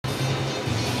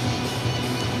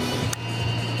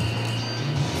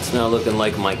It's not looking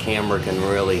like my camera can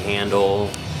really handle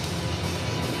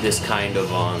this kind of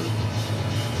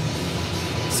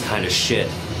shit.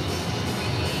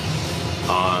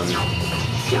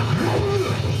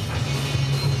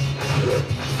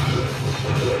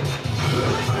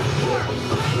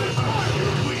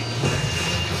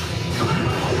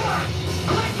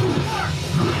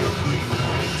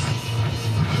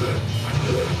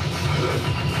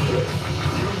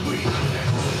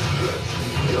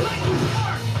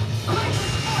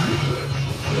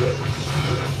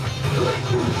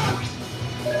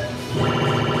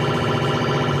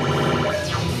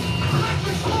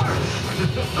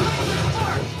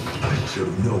 I should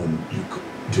have known you could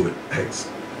do it, X.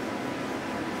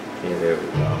 Yeah, there we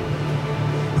go.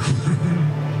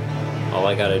 All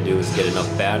I gotta do is get enough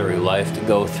battery life to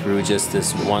go through just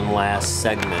this one last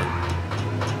segment.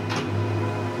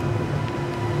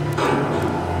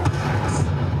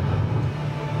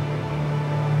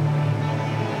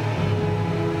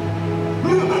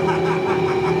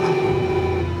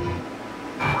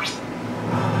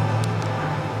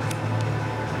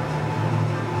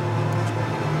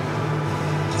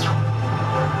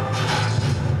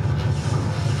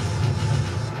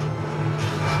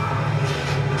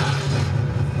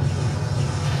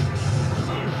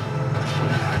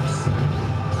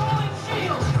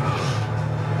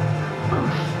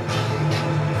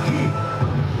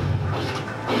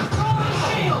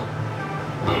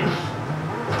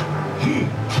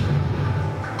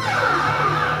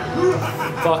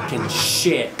 Fucking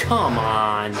shit, come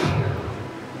on.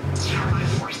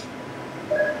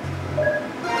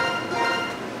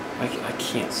 I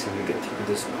can't seem to get through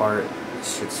this part.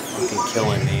 This shit's fucking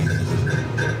killing me.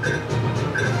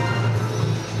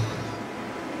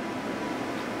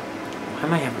 Why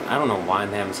am I having, I don't know why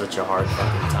I'm having such a hard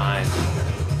fucking time.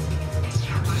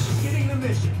 Getting the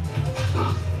mission.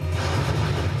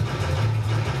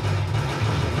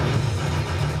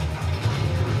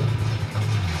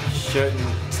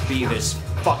 Shouldn't be this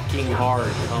fucking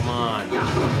hard, come on.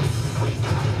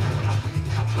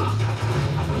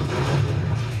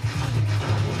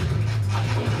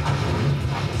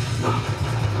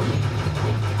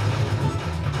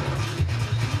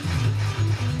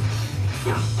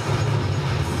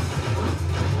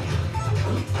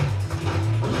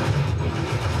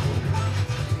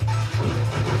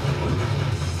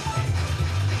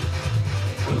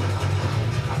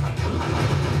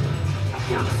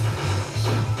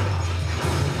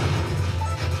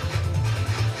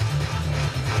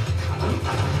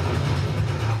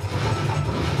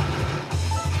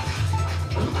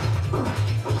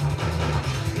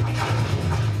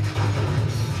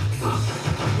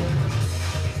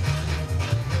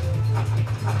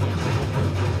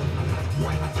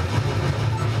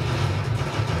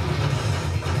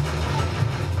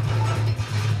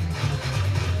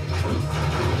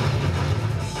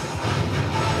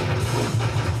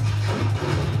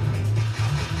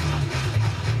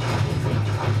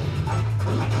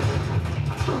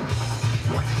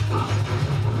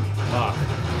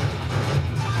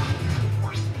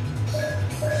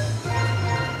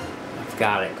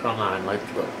 Got it, come on,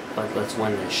 let's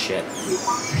win this shit.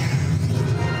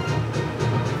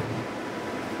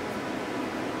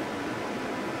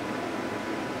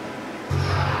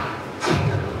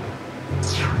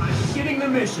 Getting the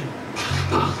mission.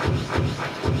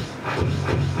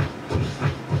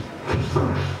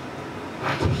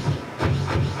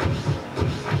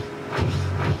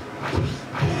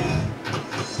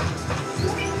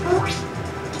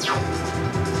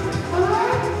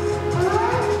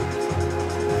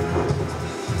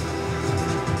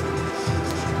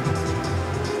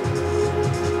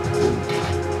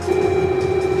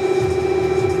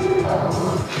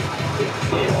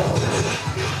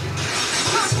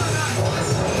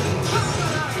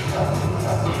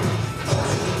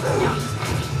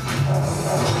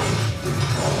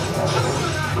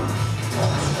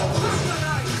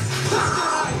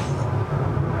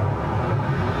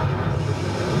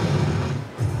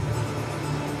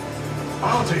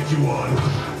 I'll take you on.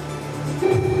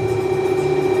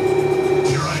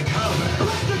 Here I come.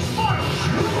 Electric spark!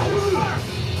 Spark!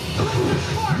 Electric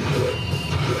spark!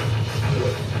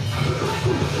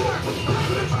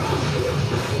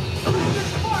 Electric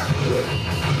spark!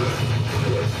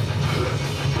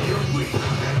 You're weak.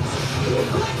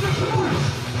 Electric spark!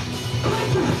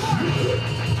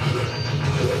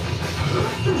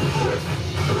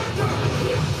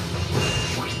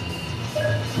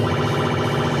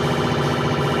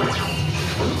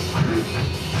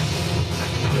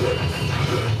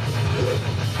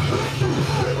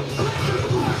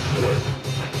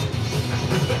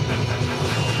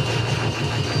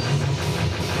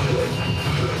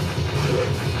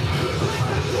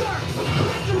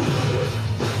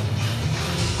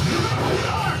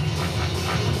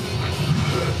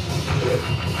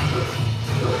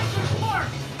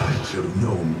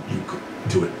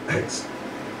 Do it, X.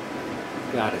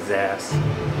 Got his ass.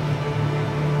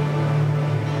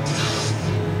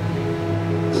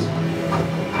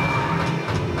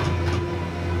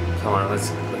 Come on, let's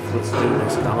do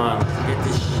this. Come on, let's get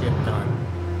this shit done.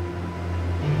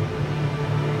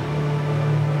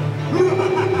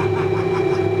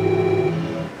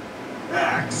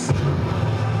 X!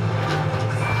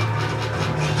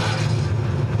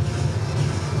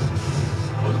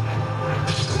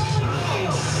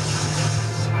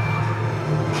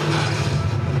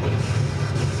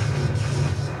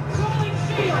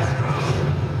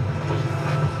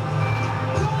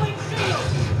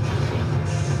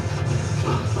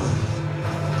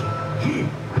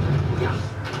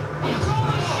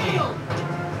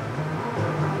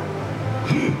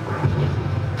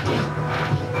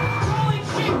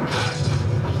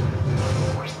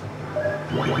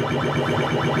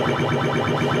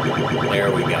 There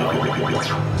we go.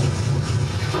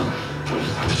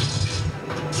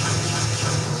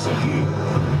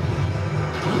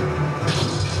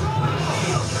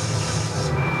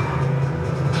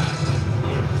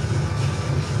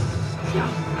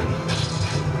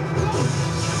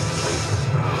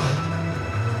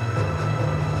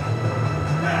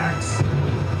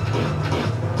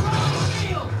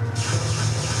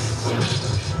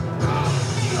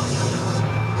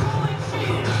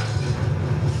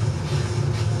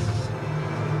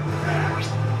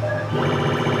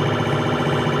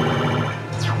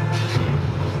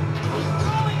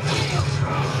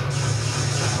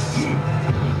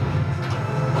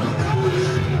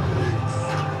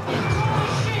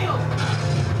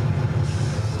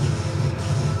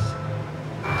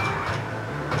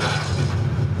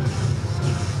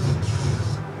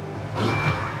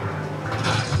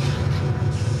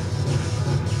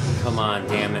 Come on,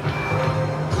 damn it.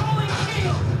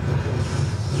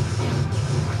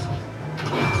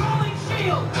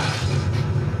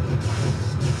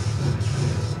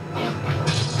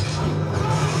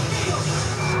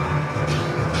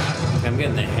 I'm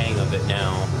getting the hang of it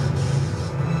now.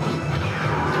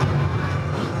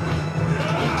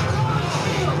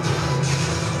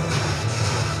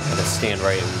 Gotta stand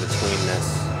right in between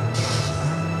this.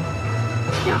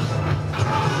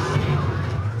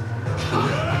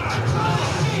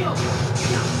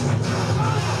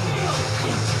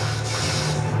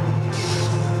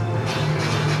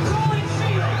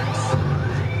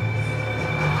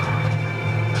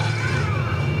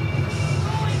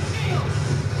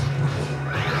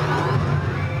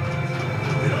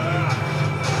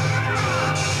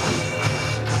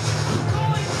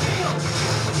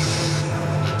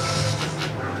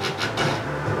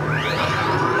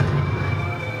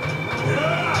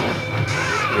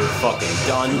 Fucking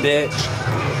done, bitch.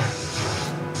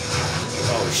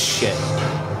 Oh shit.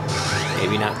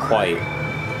 Maybe not quite.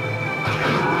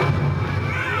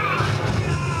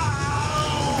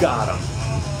 Got him.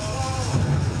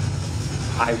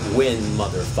 I win,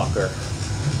 motherfucker.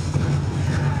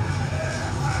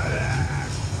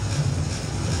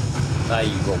 Ah,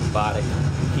 you robotic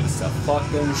piece of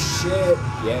fucking shit.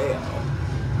 Yeah.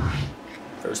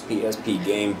 First PSP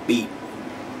game beat.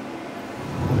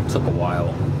 Took a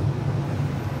while.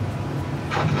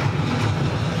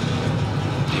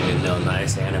 Even though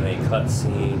nice anime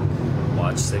cutscene,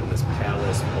 watch Sigma's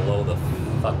palace below the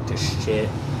fuck to shit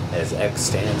as X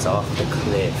stands off the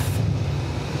cliff.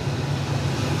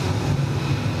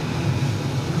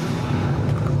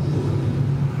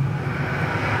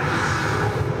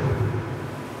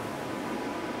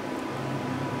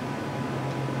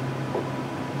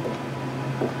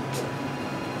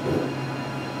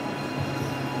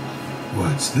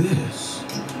 What's this?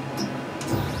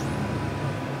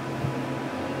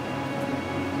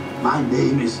 My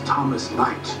name is Thomas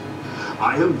Knight.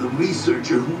 I am the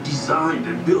researcher who designed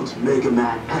and built Mega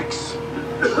Man X.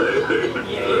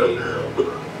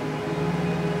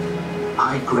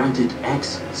 I granted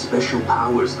X special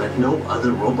powers that no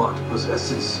other robot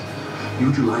possesses.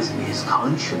 Utilizing his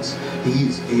conscience, he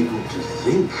is able to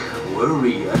think,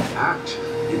 worry, and act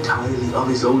entirely of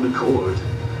his own accord.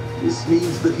 This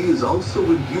means that he is also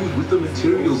imbued with the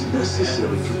materials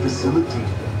necessary to facilitate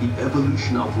the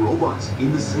evolution of robots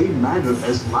in the same manner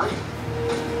as life.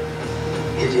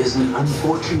 It is an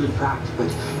unfortunate fact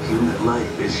that human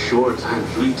life is short and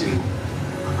fleeting.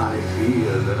 I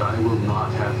fear that I will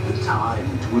not have the time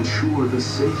to ensure the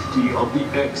safety of the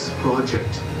X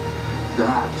project.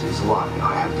 That is why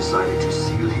I have decided to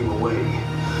seal him away.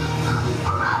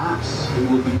 Perhaps he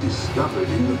will be discovered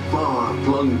in the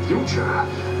far-flung future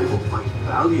and will fight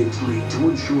valiantly to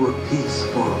ensure peace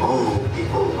for all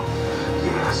people.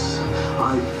 Yes,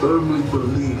 I firmly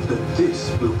believe that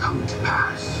this will come to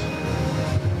pass.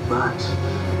 But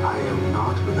I am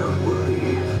not without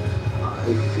worry.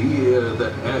 I fear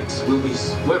that X will be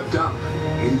swept up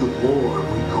in the war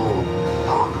we call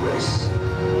progress.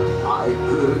 I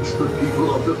urge the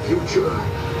people of the future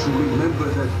to remember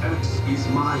that X is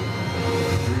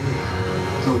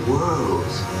the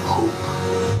world's hope.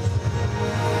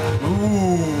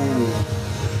 Ooh.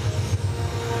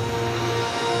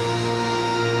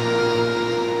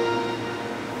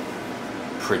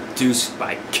 Produced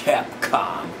by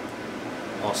Capcom,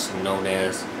 also known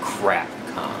as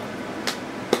Crapcom.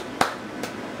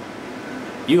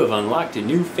 You have unlocked a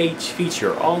new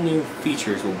feature. All new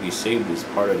features will be saved as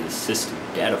part of the system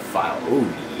data file. Oh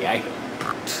yeah.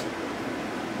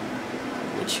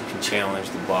 Which you can challenge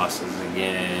the bosses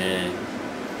again.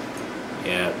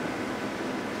 Yep.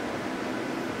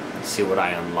 Let's see what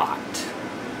I unlocked.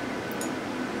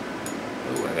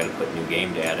 Oh, I gotta put new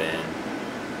game data in.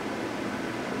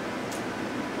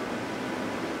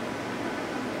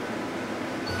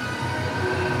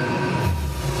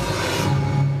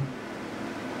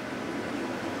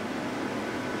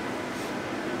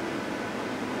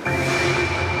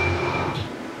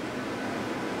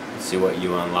 See what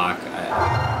you unlock.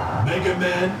 Mega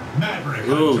Man Maverick.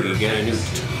 Ooh, you get a new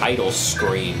title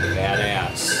screen.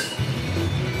 Badass.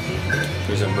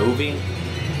 There's a movie.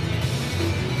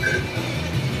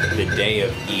 The Day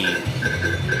of E.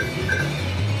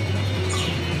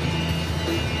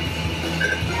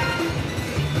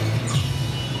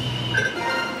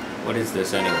 What is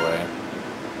this anyway?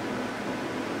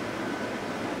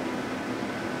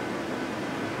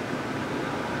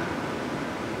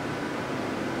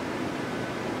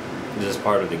 Is this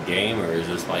part of the game, or is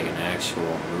this like an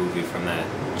actual movie from that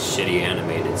shitty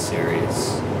animated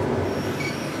series?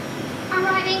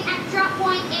 Arriving at drop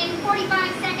point in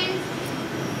 45 seconds.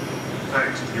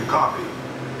 Thanks. You copy.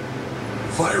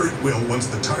 Fire at will once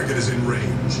the target is in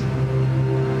range.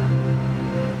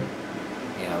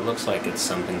 Yeah, it looks like it's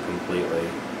something completely.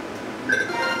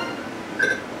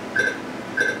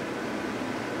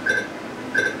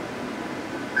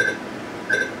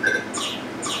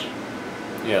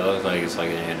 Yeah, it looks like it's like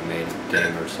an animated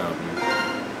thing or something.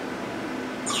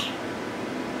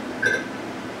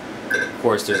 Of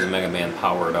course, there's a Mega Man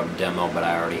Powered Up demo, but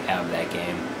I already have that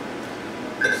game.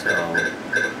 So,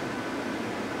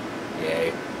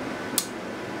 yay.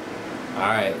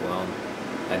 Alright, well,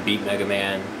 I beat Mega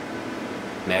Man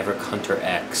Maverick Hunter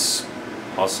X,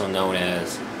 also known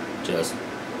as just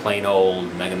plain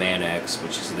old Mega Man X,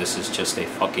 which is, this is just a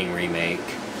fucking remake.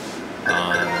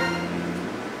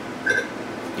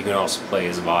 You can also play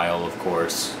as Vile, of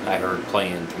course. I heard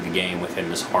playing through the game with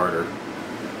him is harder.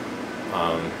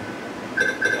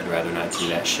 I'd rather not do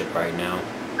that shit right now.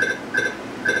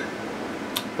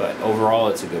 But overall,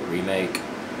 it's a good remake.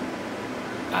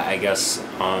 I guess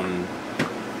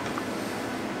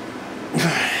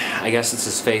it's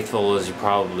as faithful as you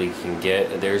probably can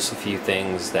get. There's a few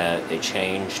things that they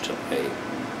changed,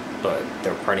 but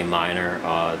they're pretty minor.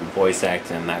 The voice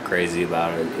acting, I'm not crazy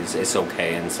about it. It's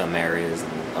okay in some areas,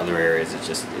 and other areas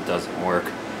it doesn't work.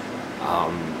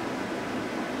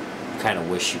 Kind of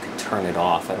wish you could turn it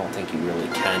off. I don't think you really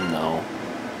can, though.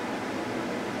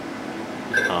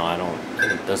 No,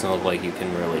 it doesn't look like you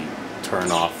can really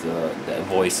turn off the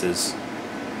voices.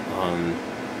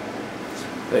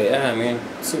 But yeah, I mean,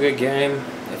 it's a good game.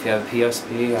 If you have a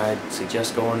PSP, I'd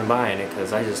suggest going and buying it,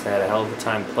 because I just had a hell of a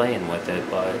time playing with it,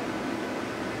 but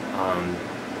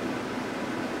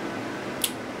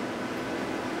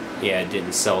yeah, it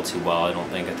didn't sell too well, I don't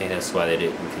think. I think that's why they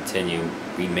didn't continue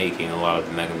remaking a lot of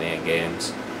the Mega Man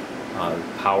games.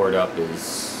 Powered Up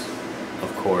is,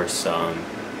 of course,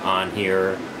 on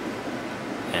here,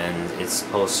 and it's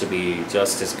supposed to be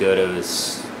just as good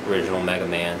as original Mega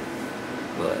Man,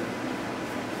 but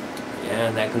yeah,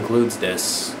 and that concludes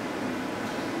this.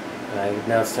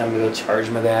 Now it's time to go charge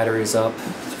my batteries up to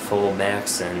full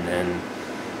max, and then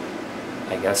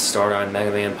I guess start on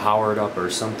Mega Man Powered Up or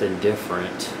something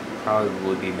different. Probably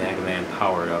would be Mega Man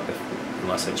Powered Up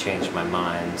unless I change my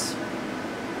minds.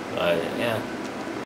 But yeah.